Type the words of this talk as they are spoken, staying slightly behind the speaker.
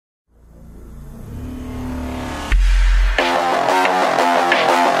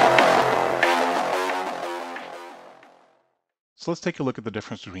So let's take a look at the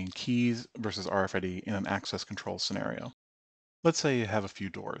difference between keys versus RFID in an access control scenario. Let's say you have a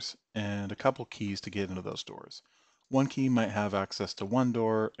few doors and a couple keys to get into those doors. One key might have access to one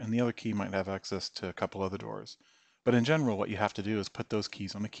door and the other key might have access to a couple other doors. But in general, what you have to do is put those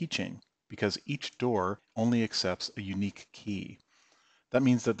keys on a keychain because each door only accepts a unique key. That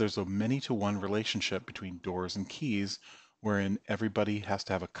means that there's a many-to-one relationship between doors and keys wherein everybody has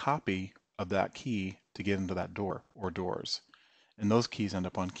to have a copy of that key to get into that door or doors, and those keys end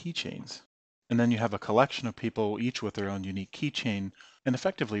up on keychains. And then you have a collection of people, each with their own unique keychain, and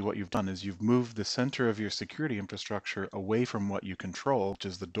effectively what you've done is you've moved the center of your security infrastructure away from what you control, which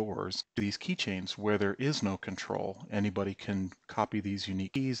is the doors, to these keychains where there is no control. Anybody can copy these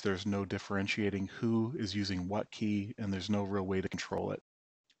unique keys, there's no differentiating who is using what key, and there's no real way to control it.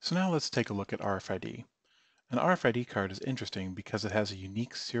 So now let's take a look at RFID. An RFID card is interesting because it has a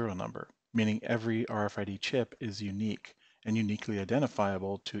unique serial number, meaning every RFID chip is unique and uniquely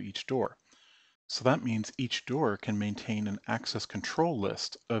identifiable to each door. So that means each door can maintain an access control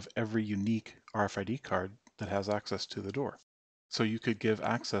list of every unique RFID card that has access to the door. So you could give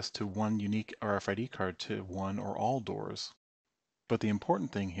access to one unique RFID card to one or all doors. But the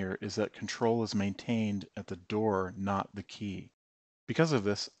important thing here is that control is maintained at the door, not the key. Because of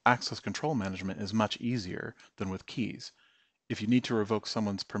this, access control management is much easier than with keys. If you need to revoke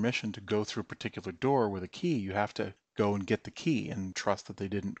someone's permission to go through a particular door with a key, you have to go and get the key and trust that they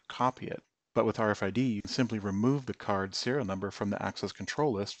didn't copy it. But with RFID, you can simply remove the card serial number from the access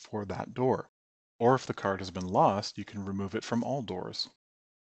control list for that door. Or if the card has been lost, you can remove it from all doors.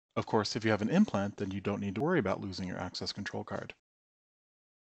 Of course, if you have an implant, then you don't need to worry about losing your access control card.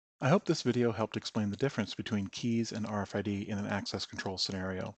 I hope this video helped explain the difference between keys and RFID in an access control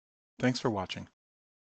scenario. Thanks for watching.